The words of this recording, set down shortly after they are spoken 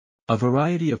A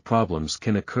variety of problems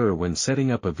can occur when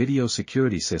setting up a video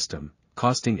security system,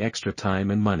 costing extra time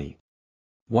and money.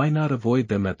 Why not avoid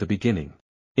them at the beginning?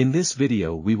 In this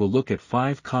video we will look at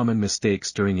 5 common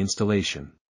mistakes during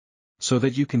installation, so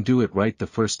that you can do it right the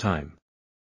first time.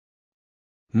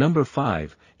 Number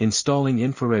 5. Installing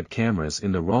infrared cameras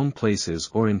in the wrong places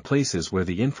or in places where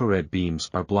the infrared beams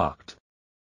are blocked.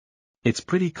 It's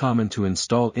pretty common to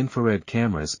install infrared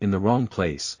cameras in the wrong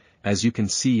place, as you can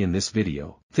see in this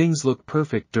video. Things look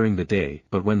perfect during the day,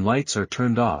 but when lights are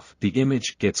turned off, the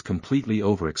image gets completely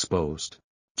overexposed.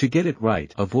 To get it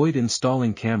right, avoid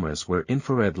installing cameras where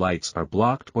infrared lights are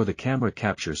blocked or the camera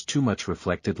captures too much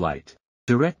reflected light.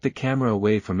 Direct the camera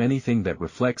away from anything that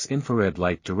reflects infrared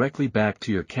light directly back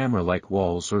to your camera, like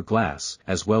walls or glass,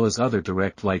 as well as other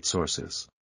direct light sources.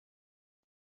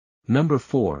 Number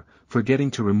 4.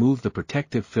 Forgetting to remove the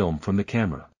protective film from the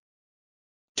camera.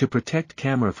 To protect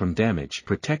camera from damage,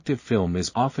 protective film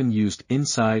is often used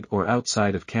inside or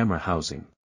outside of camera housing.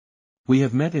 We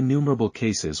have met innumerable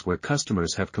cases where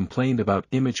customers have complained about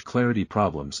image clarity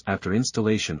problems after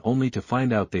installation only to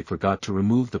find out they forgot to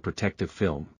remove the protective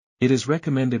film. It is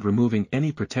recommended removing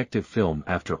any protective film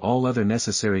after all other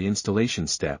necessary installation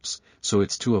steps, so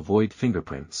it's to avoid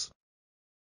fingerprints.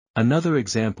 Another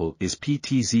example is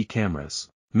PTZ cameras.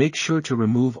 Make sure to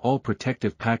remove all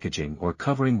protective packaging or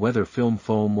covering, whether film,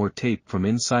 foam or tape, from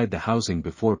inside the housing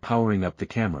before powering up the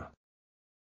camera.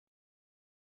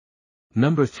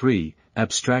 Number 3.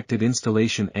 Abstracted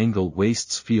installation angle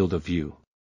wastes field of view.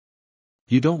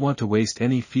 You don't want to waste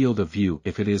any field of view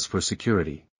if it is for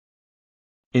security.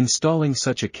 Installing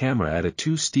such a camera at a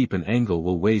too steep an angle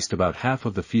will waste about half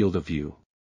of the field of view.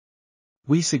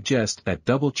 We suggest that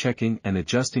double-checking and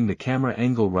adjusting the camera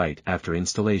angle right after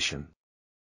installation.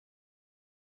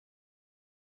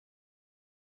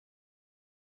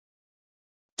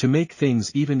 To make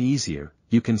things even easier,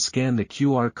 you can scan the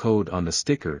QR code on the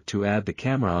sticker to add the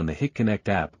camera on the HikConnect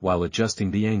app while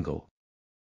adjusting the angle.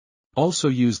 Also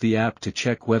use the app to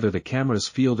check whether the camera's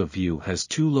field of view has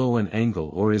too low an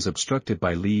angle or is obstructed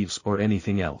by leaves or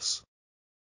anything else.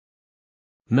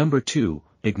 Number 2.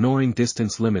 Ignoring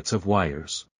distance limits of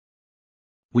wires.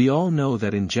 We all know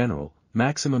that in general,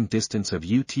 maximum distance of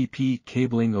UTP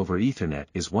cabling over Ethernet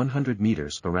is 100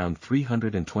 meters, around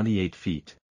 328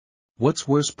 feet. What's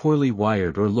worse, poorly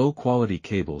wired or low-quality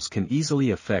cables can easily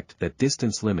affect that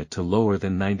distance limit to lower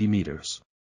than 90 meters.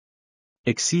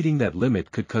 Exceeding that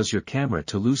limit could cause your camera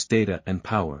to lose data and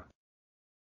power.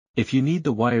 If you need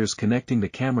the wires connecting the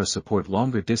camera support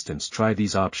longer distance, try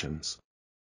these options.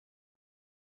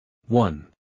 1.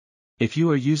 If you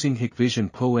are using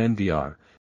Hikvision PO NVR,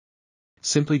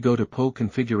 simply go to PO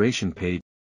configuration page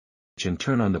and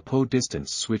turn on the PO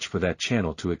distance switch for that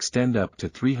channel to extend up to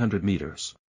 300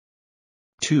 meters.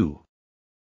 2.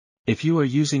 If you are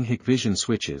using Hikvision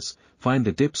switches, find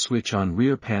the dip switch on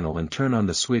rear panel and turn on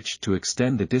the switch to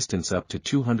extend the distance up to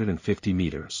 250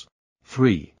 meters.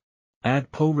 3.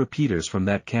 Add PO repeaters from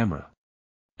that camera.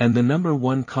 And the number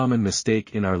 1 common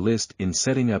mistake in our list in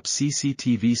setting up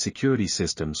CCTV security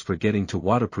systems: forgetting to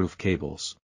waterproof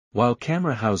cables. While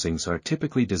camera housings are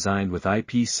typically designed with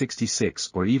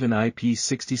IP66 or even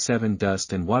IP67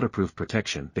 dust and waterproof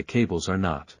protection, the cables are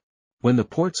not. When the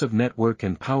ports of network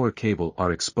and power cable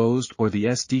are exposed or the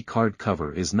SD card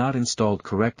cover is not installed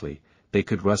correctly, they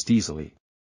could rust easily.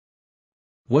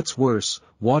 What's worse,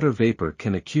 water vapor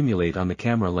can accumulate on the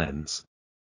camera lens.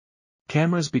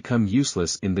 Cameras become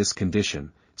useless in this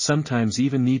condition, sometimes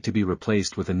even need to be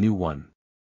replaced with a new one.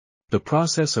 The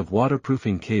process of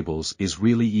waterproofing cables is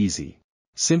really easy.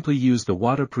 Simply use the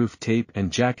waterproof tape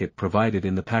and jacket provided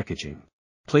in the packaging.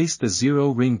 Place the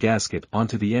zero-ring gasket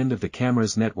onto the end of the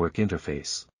camera's network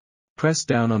interface. Press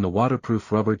down on the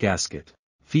waterproof rubber gasket.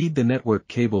 Feed the network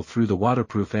cable through the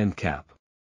waterproof end cap.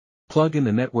 Plug in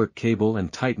the network cable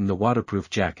and tighten the waterproof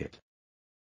jacket.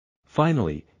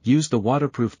 Finally, use the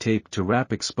waterproof tape to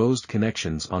wrap exposed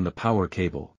connections on the power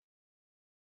cable.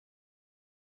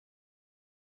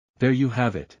 There you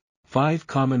have it. 5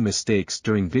 common mistakes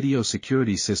during video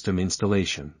security system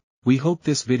installation. We hope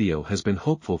this video has been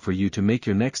helpful for you to make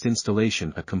your next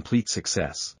installation a complete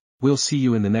success. We'll see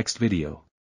you in the next video.